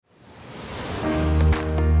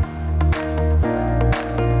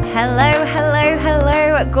Hello, hello,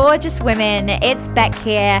 hello, gorgeous women. It's Beck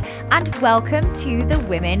here, and welcome to The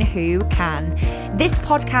Women Who Can. This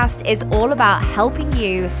podcast is all about helping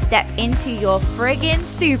you step into your friggin'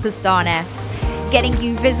 superstarness, getting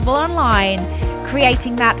you visible online,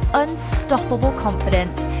 creating that unstoppable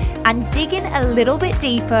confidence, and digging a little bit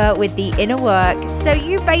deeper with the inner work so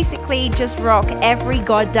you basically just rock every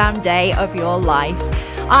goddamn day of your life.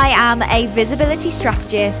 I am a visibility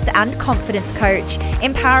strategist and confidence coach,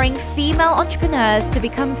 empowering female entrepreneurs to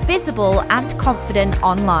become visible and confident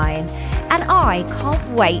online. And I can't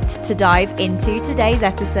wait to dive into today's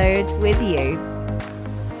episode with you.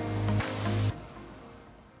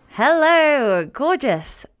 Hello,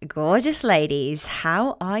 gorgeous ladies.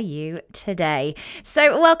 How are you today?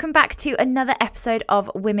 So welcome back to another episode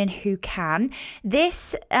of Women Who Can.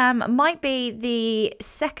 This might be the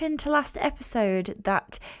second to last episode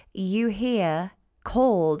that you hear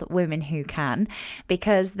called Women Who Can,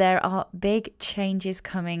 because there are big changes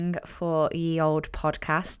coming for ye old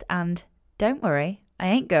podcast, and don't worry, I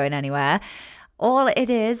ain't going anywhere. All it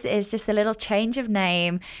is just a little change of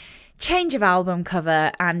name, change of album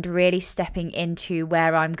cover, and really stepping into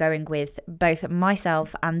where I'm going with both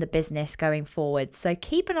myself and the business going forward. So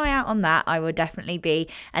keep an eye out on that. I will definitely be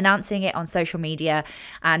announcing it on social media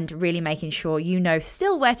and really making sure you know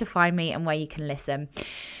still where to find me and where you can listen.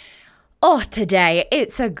 Oh, today,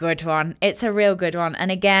 it's a good one. It's a real good one.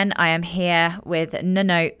 And again, I am here with no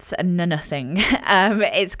notes and no nothing.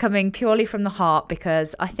 It's coming purely from the heart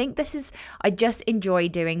because I think I just enjoy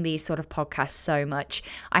doing these sort of podcasts so much.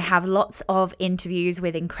 I have lots of interviews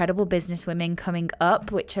with incredible businesswomen coming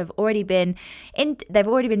up, which they've already been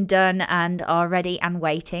done and are ready and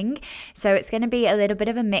waiting. So it's going to be a little bit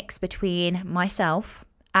of a mix between myself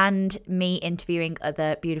and me interviewing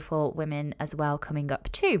other beautiful women as well coming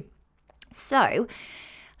up too. So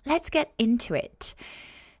let's get into it.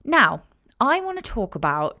 Now, I want to talk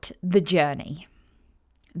about the journey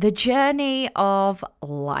of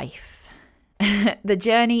life, the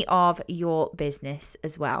journey of your business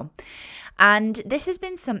as well. And this has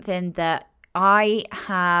been something that I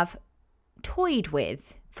have toyed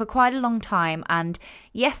with for quite a long time. And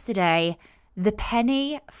yesterday, the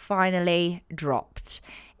penny finally dropped.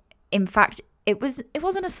 In fact, it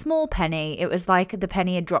wasn't a small penny. It was like the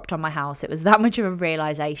penny had dropped on my house. It was that much of a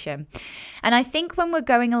realization. And I think when we're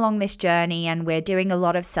going along this journey and we're doing a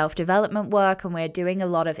lot of self-development work and we're doing a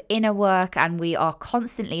lot of inner work and we are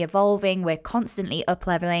constantly evolving, we're constantly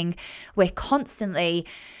up-leveling, we're constantly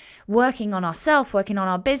working on ourselves, working on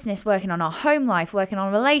our business, working on our home life, working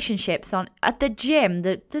on relationships, at the gym.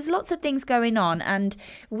 There's lots of things going on, and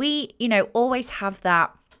we, always have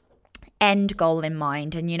that end goal in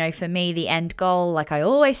mind. And for me, the end goal, like I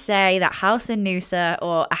always say, that house in Noosa,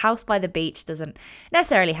 or a house by the beach, doesn't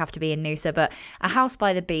necessarily have to be in Noosa, but a house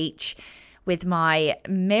by the beach with my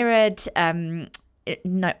mirrored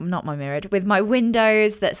with my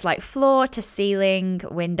windows that's like floor to ceiling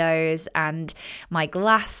windows, and my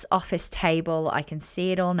glass office table. I can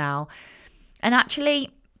see it all now. And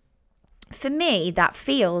actually, for me, that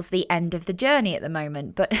feels the end of the journey at the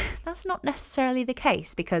moment, but that's not necessarily the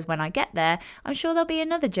case, because when I get there, I'm sure there'll be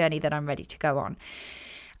another journey that I'm ready to go on.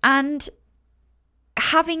 And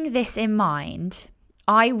having this in mind,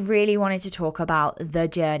 I really wanted to talk about the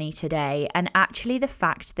journey today, and actually the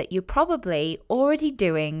fact that you're probably already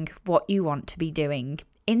doing what you want to be doing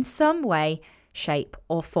in some way, shape,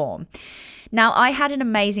 or form. Now, I had an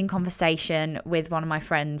amazing conversation with one of my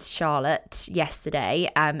friends, Charlotte, yesterday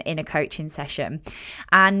in a coaching session,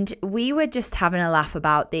 and we were just having a laugh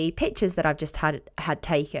about the pictures that I've just had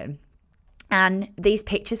taken. And these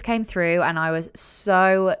pictures came through, and I was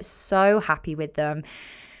so happy with them.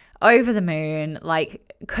 Over the moon,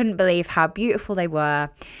 like couldn't believe how beautiful they were.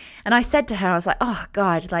 And I said to her, I was like, oh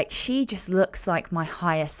God, like she just looks like my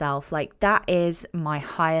higher self. Like that is my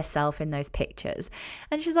higher self in those pictures.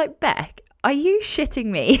 And she's like, Beck, are you shitting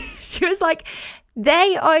me? She was like,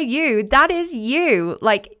 they are you. That is you.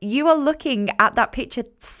 Like you are looking at that picture,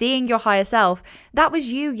 seeing your higher self. That was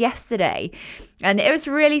you yesterday. And it was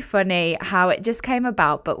really funny how it just came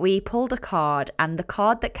about. But we pulled a card, and the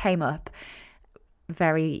card that came up,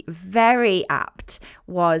 very, very apt,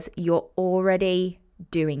 was you're already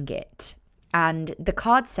doing it. And the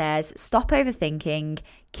card says, stop overthinking,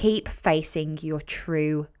 keep facing your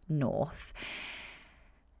true north.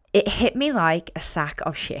 It hit me like a sack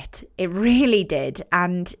of shit. It really did.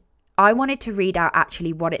 And I wanted to read out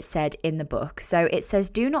actually what it said in the book. So it says,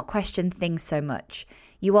 do not question things so much.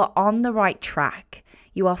 You are on the right track.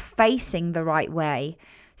 You are facing the right way.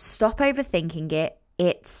 Stop overthinking it.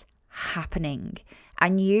 It's happening.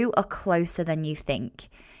 And you are closer than you think.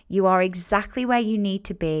 You are exactly where you need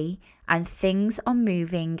to be, and things are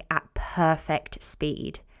moving at perfect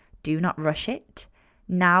speed. Do not rush it.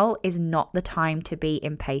 Now is not the time to be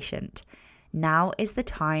impatient. Now is the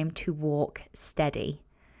time to walk steady.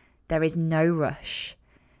 There is no rush.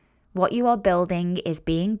 What you are building is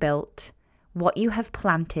being built. What you have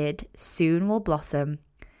planted soon will blossom.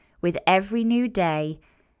 With every new day,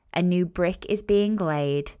 a new brick is being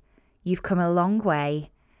laid. You've come a long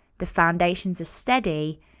way. The foundations are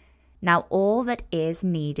steady. Now all that is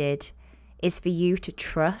needed is for you to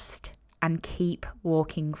trust and keep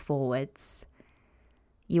walking forwards.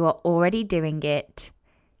 You are already doing it.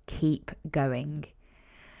 Keep going.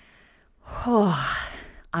 Oh,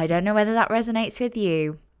 I don't know whether that resonates with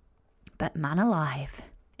you, but man alive,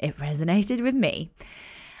 it resonated with me.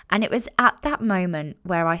 And it was at that moment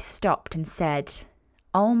where I stopped and said,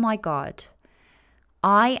 oh my God,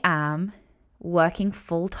 I am working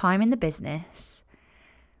full time in the business.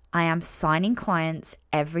 I am signing clients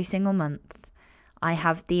every single month. I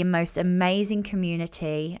have the most amazing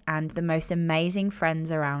community and the most amazing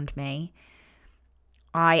friends around me.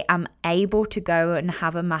 I am able to go and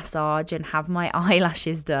have a massage and have my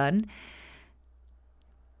eyelashes done.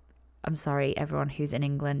 I'm sorry, everyone who's in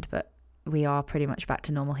England, but we are pretty much back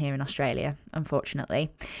to normal here in Australia,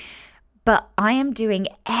 unfortunately. But I am doing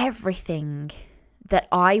everything that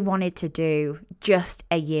I wanted to do just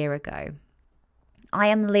a year ago. I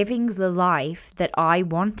am living the life that I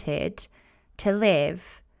wanted to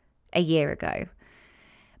live a year ago.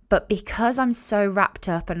 But because I'm so wrapped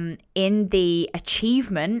up and in the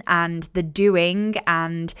achievement and the doing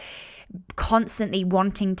and constantly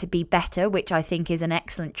wanting to be better, which I think is an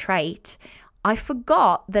excellent trait, I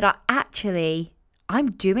forgot that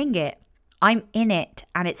I'm doing it. I'm in it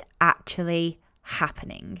and it's actually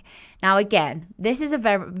happening. Now, again, this is a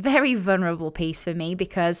very, very vulnerable piece for me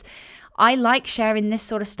because I like sharing this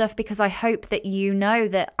sort of stuff because I hope that you know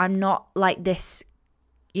that I'm not like this,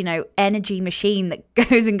 energy machine that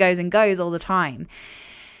goes and goes and goes all the time.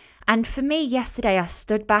 And for me, yesterday, I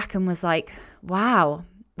stood back and was like, wow,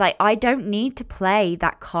 like I don't need to play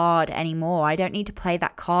that card anymore. I don't need to play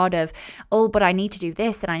that card of, oh, but I need to do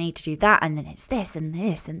this and I need to do that. And then it's this and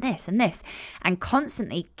this and this and this. And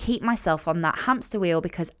constantly keep myself on that hamster wheel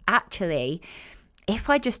because actually, if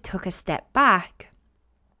I just took a step back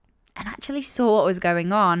and actually saw what was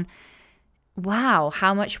going on, wow,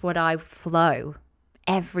 how much would I flow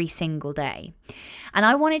every single day? And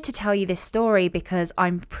I wanted to tell you this story because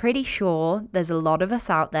I'm pretty sure there's a lot of us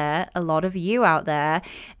out there, a lot of you out there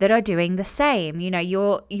that are doing the same.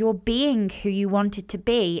 You're being who you wanted to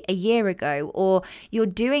be a year ago, or you're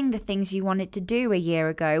doing the things you wanted to do a year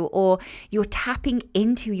ago, or you're tapping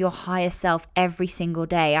into your higher self every single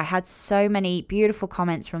day. I had so many beautiful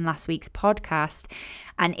comments from last week's podcast.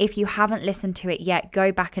 And if you haven't listened to it yet,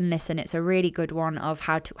 go back and listen. It's a really good one of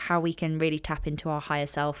how we can really tap into our higher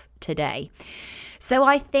self today. So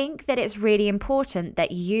I think that it's really important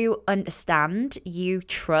that you understand, you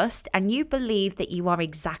trust, and you believe that you are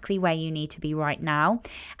exactly where you need to be right now.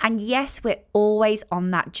 And yes, we're always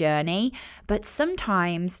on that journey, but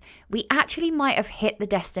sometimes we actually might have hit the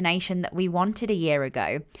destination that we wanted a year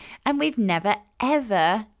ago, and we've never,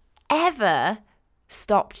 ever, ever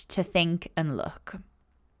stopped to think and look.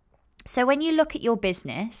 So when you look at your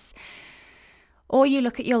business, or you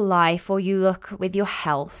look at your life, or you look with your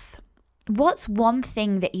health, what's one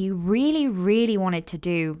thing that you really, really wanted to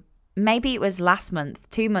do? Maybe it was last month,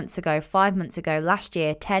 2 months ago, 5 months ago, last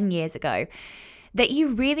year, 10 years ago, that you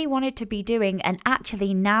really wanted to be doing, and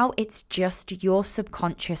actually now it's just your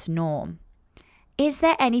subconscious norm. Is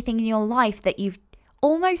there anything in your life that you've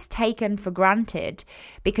almost taken for granted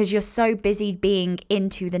because you're so busy being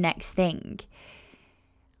into the next thing?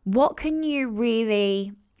 What can you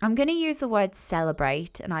really, I'm going to use the word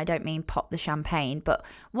celebrate, and I don't mean pop the champagne, but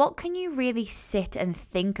what can you really sit and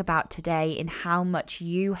think about today in how much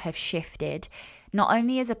you have shifted, not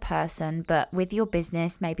only as a person, but with your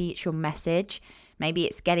business? Maybe it's your message, maybe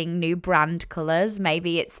it's getting new brand colors,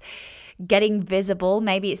 maybe it's getting visible,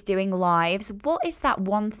 maybe it's doing lives. What is that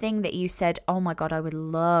one thing that you said, oh my God, I would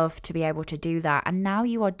love to be able to do that, and now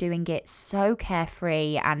you are doing it so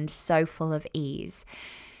carefree and so full of ease?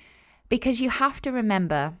 Because you have to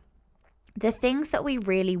remember the things that we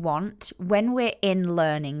really want when we're in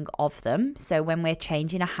learning of them. So when we're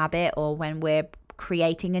changing a habit or when we're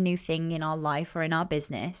creating a new thing in our life or in our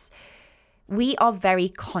business, we are very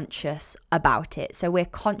conscious about it. So we're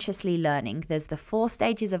consciously learning. There's the 4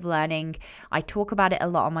 stages of learning. I talk about it a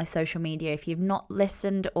lot on my social media. If you've not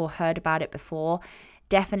listened or heard about it before,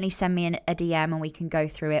 definitely send me a DM and we can go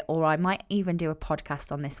through it, or I might even do a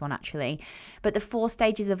podcast on this one actually. But the 4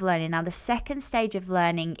 stages of learning. Now, the second stage of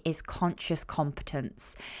learning is conscious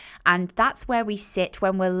competence. And that's where we sit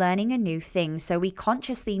when we're learning a new thing. So we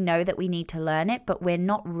consciously know that we need to learn it, but we're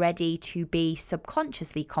not ready to be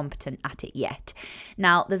subconsciously competent at it yet.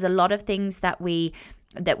 Now, there's a lot of things that we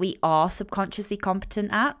are subconsciously competent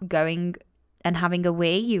at. Going and having a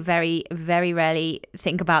wee, you very, very rarely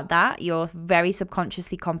think about that. You're very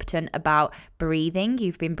subconsciously competent about breathing.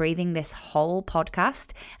 You've been breathing this whole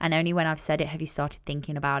podcast, and only when I've said it have you started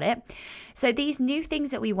thinking about it. So these new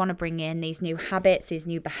things that we want to bring in, these new habits, these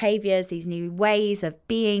new behaviors, these new ways of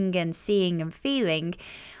being and seeing and feeling,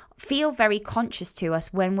 feel very conscious to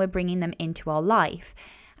us when we're bringing them into our life.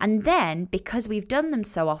 And then, because we've done them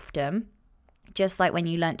so often, just like when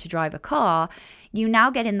you learnt to drive a car, you now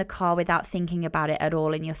get in the car without thinking about it at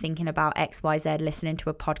all, and you're thinking about XYZ, listening to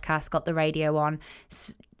a podcast, got the radio on,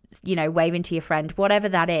 waving to your friend, whatever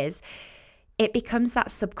that is. It becomes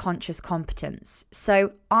that subconscious competence.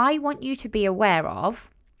 So I want you to be aware of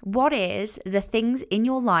what is the things in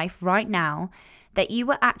your life right now that you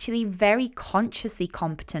were actually very consciously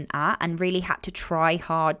competent at and really had to try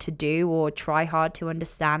hard to do or try hard to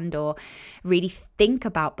understand or really think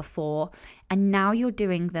about before. And now you're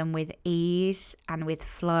doing them with ease and with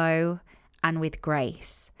flow and with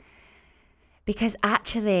grace. Because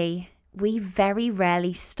actually, we very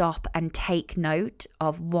rarely stop and take note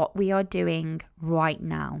of what we are doing right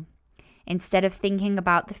now. Instead of thinking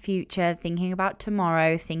about the future, thinking about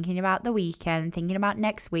tomorrow, thinking about the weekend, thinking about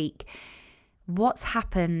next week, what's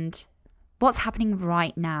happening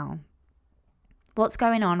right now? What's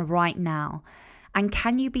going on right now? And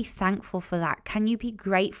can you be thankful for that? Can you be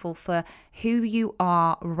grateful for who you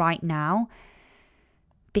are right now?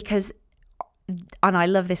 Because, and I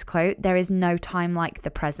love this quote, there is no time like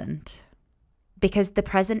the present. Because the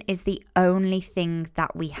present is the only thing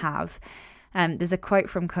that we have. There's a quote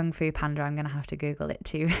from Kung Fu Panda. I'm going to have to Google it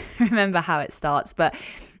to remember how it starts. But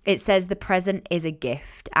it says the present is a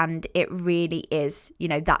gift. And it really is.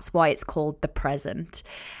 That's why it's called the present.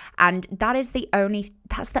 And that's the only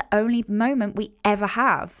moment we ever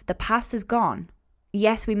have. The past is gone.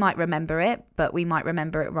 Yes, we might remember it, but we might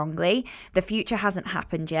remember it wrongly. The future hasn't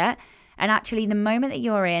happened yet. And actually, the moment that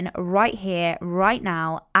you're in right here, right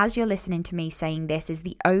now, as you're listening to me saying this, is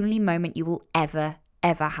the only moment you will ever,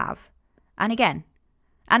 ever have. And again,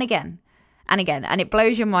 and again, and again. And it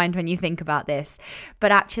blows your mind when you think about this.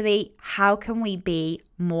 But actually, how can we be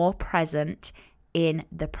more present in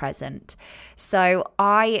the present? So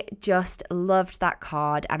I just loved that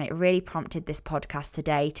card, and it really prompted this podcast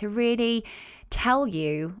today to really tell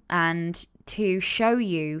you and to show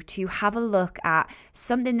you to have a look at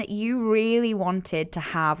something that you really wanted to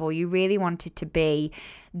have or you really wanted to be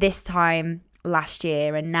this time last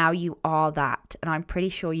year, and now you are that, and I'm pretty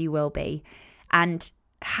sure you will be. And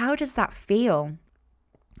how does that feel?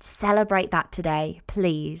 Celebrate that today,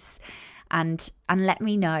 please. And let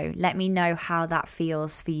me know how that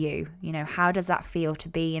feels for you. How does that feel to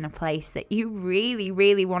be in a place that you really,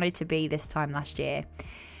 really wanted to be this time last year?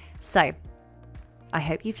 So I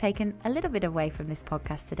hope you've taken a little bit away from this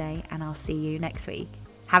podcast today, and I'll see you next week.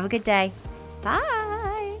 Have a good day. Bye.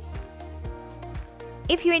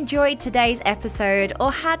 If you enjoyed today's episode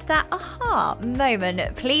or had that aha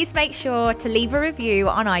moment, please make sure to leave a review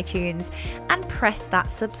on iTunes and press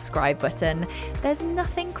that subscribe button. There's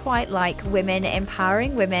nothing quite like women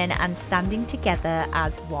empowering women and standing together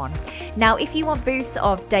as one. Now, if you want boosts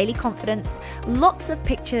of daily confidence, lots of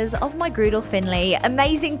pictures of my Groodle Finley,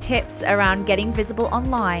 amazing tips around getting visible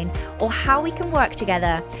online or how we can work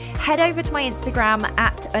together, head over to my Instagram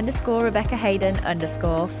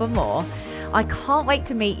 @_RebeccaHayden_ for more. I can't wait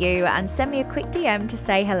to meet you, and send me a quick DM to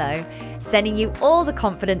say hello. Sending you all the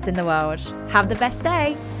confidence in the world. Have the best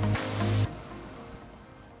day.